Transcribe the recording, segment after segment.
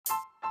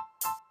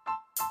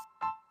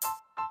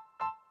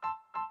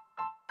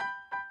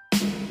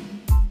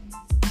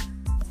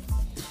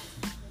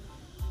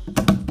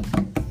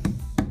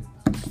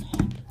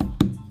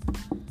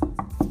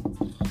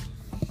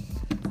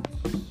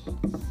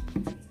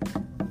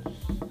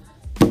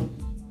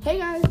Hey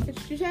guys,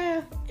 it's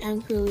Jetayah.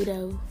 And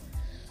Carlito.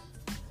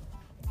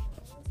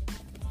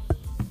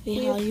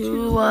 We have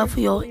you for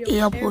your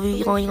airport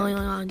going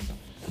on.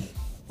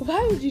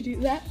 Why would you do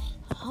that?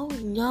 Oh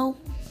no.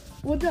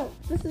 Well, no,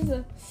 this is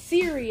a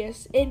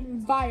serious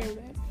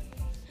environment.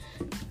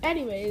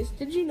 Anyways,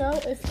 did you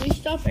know if we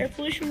stop air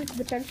pollution, we could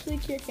potentially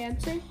cure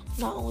cancer?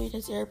 Not only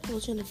does air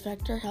pollution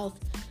affect our health,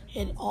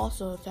 it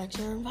also affects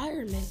our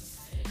environment.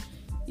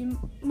 You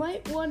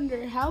might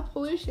wonder how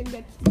pollution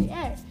gets in the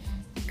air.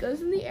 It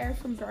goes in the air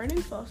from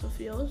burning fossil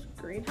fuels,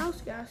 greenhouse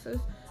gases,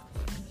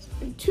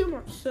 and too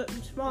much soot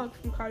and smog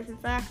from cars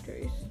and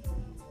factories.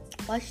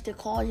 What's the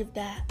cause of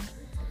that?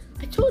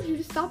 I told you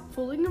to stop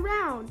fooling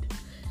around.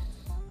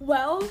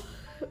 Well,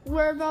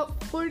 we're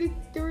about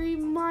 43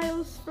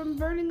 miles from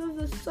burning of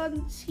the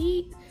sun's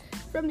heat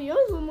from the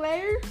ozone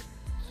layer.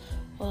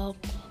 Well,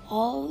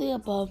 all of the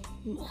above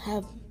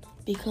have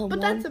become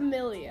But that's 1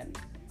 million.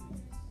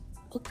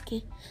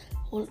 Okay.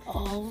 Well,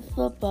 all of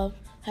the above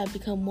have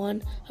become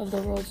one of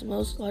the world's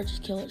most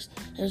largest killers.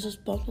 There's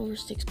just bumped over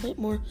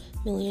 6.4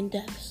 million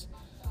deaths.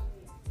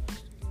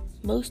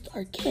 Most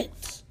are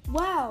kids.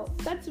 Wow,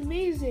 that's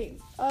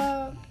amazing.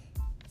 That's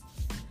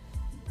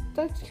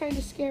kind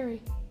of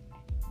scary.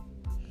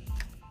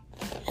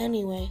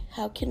 Anyway,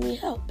 how can we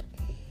help?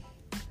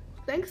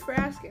 Thanks for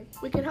asking.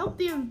 We can help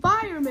the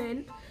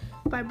environment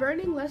by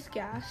burning less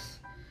gas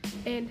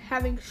and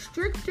having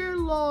stricter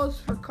laws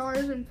for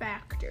cars and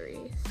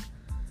factories.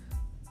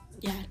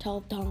 Yeah, tell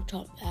Donald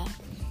Trump that.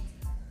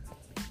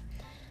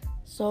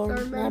 So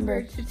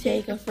remember to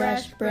take a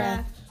fresh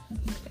breath.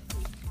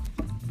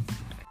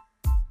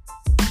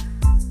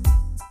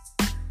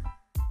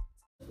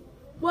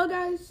 Well,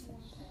 guys,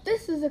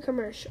 this is a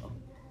commercial.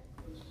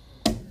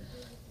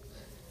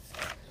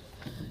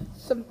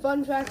 Some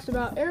fun facts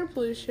about air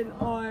pollution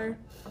are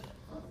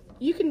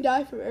you can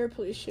die from air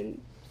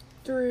pollution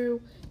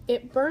through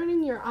it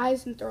burning your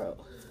eyes and throat.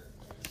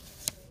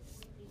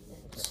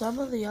 Some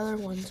of the other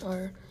ones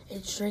are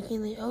it's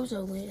shrinking the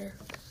ozone layer.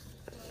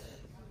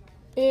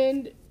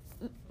 And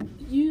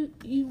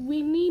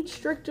we need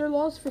stricter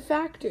laws for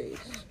factories.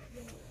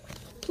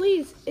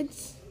 Please,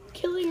 it's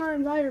killing our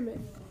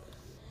environment.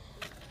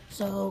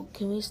 So,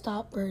 can we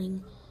stop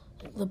burning?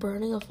 The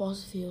burning of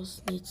fossil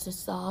fuels needs to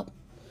stop.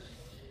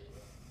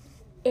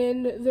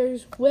 And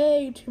there's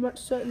way too much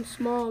soot and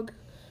smog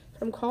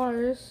from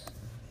cars.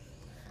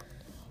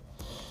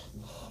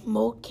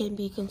 Mold can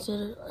be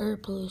considered air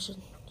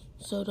pollution,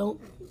 so don't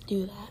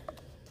do that.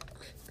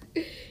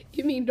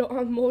 You mean don't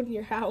have mold in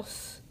your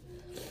house?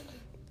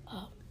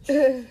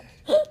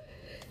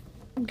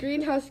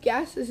 Greenhouse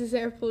gases is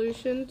air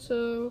pollution,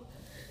 so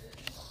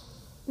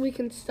we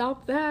can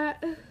stop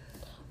that.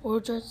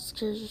 World Trade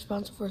is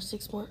responsible for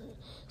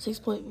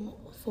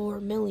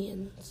 6.4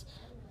 million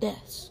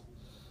deaths.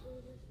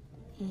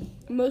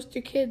 Most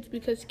are kids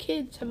because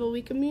kids have a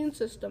weak immune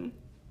system.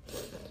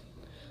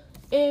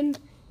 And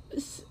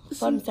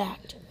Fun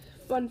fact.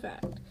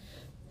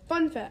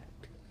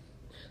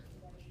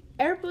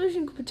 Air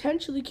pollution could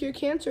potentially cure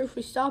cancer if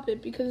we stop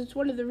it because it's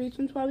one of the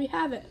reasons why we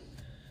have it.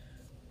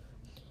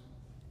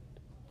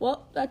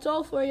 Well, that's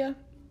all for you.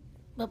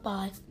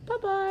 Bye-bye.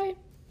 Bye-bye.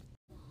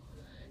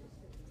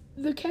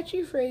 The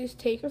catchy phrase,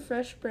 take a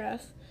fresh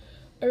breath,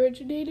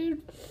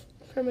 originated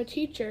from a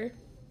teacher.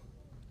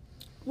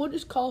 We'll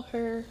just call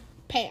her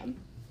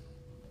Pam.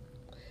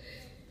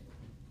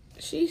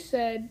 She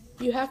said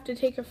you have to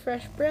take a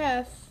fresh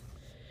breath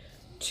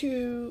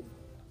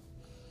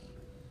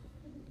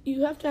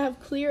you have to have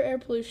clear air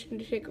pollution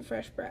to take a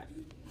fresh breath.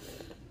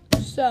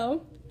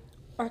 So,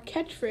 our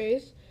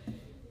catchphrase,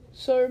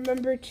 so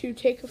remember to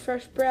take a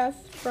fresh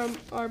breath from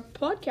our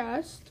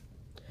podcast,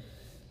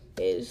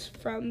 is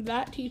from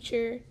that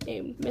teacher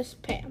named Miss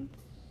Pam.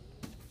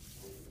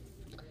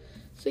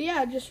 So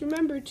yeah, just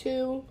remember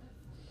to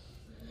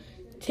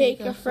take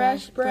a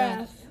fresh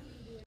breath.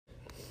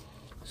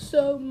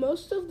 So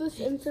most of this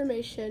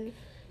information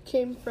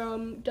came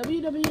from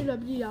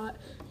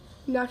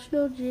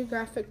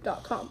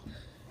www.nationalgeographic.com.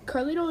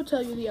 Carlito will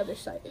tell you the other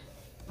site.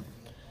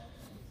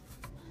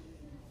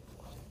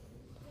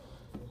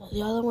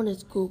 The other one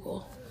is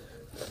Google.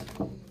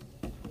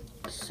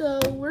 So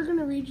we're going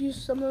to read you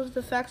some of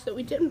the facts that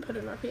we didn't put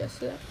in our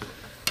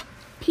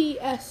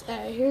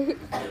PSA.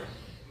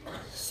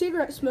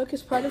 Cigarette smoke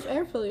is part of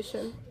air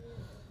pollution.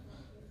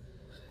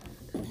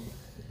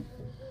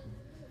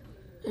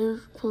 Air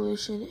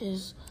pollution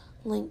is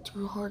linked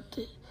to heart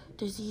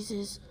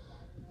diseases,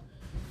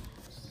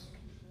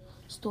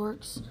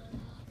 strokes,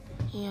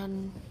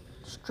 and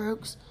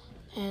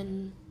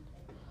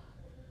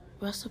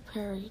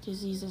respiratory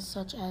diseases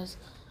such as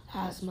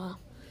asthma.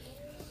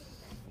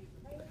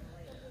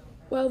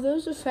 While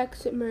those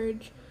effects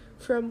emerge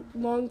from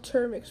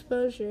long-term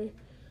exposure,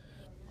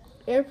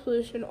 air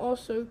pollution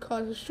also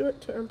causes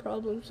short-term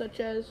problems such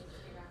as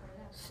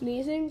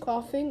sneezing,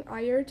 coughing,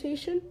 eye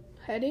irritation,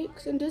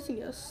 headaches, and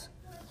dizziness.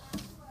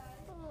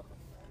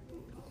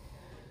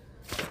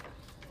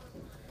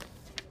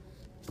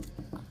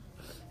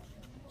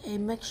 A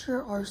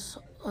mixture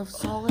of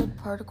solid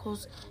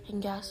particles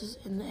and gases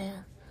in the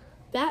air.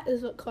 That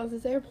is what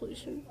causes air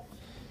pollution.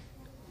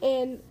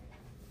 And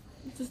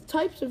the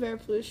types of air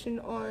pollution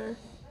are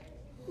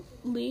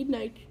lead,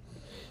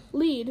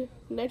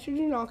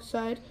 nitrogen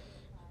oxide,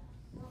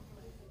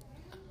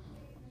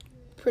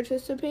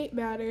 precipitate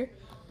matter,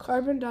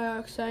 carbon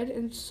dioxide,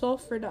 and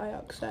sulfur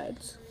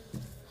dioxides.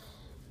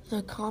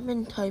 The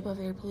common type of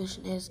air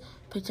pollution is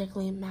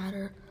particulate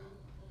matter,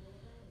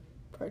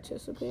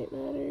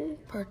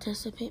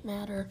 Participate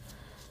matter,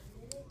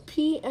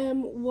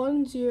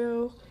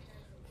 PM10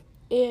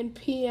 and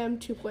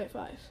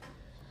PM2.5.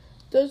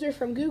 Those are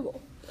from Google.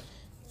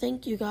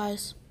 Thank you,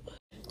 guys.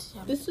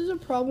 This is a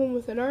problem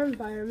within our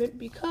environment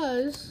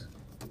because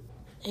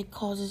it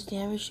causes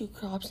damage to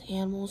crops,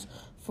 animals,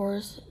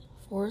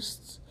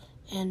 forests,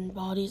 and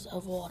bodies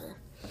of water.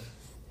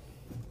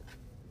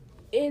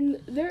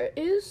 And there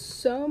is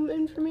some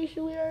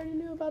information we already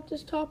knew about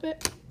this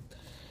topic.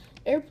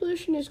 Air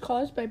pollution is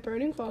caused by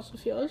burning fossil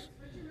fuels.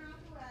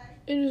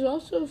 It is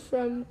also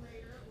from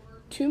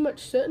too much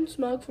soot and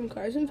smog from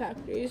cars and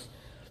factories.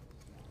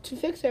 To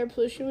fix air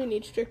pollution, we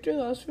need stricter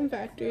laws from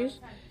factories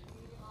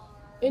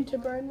and to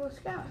burn less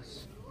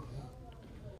gas.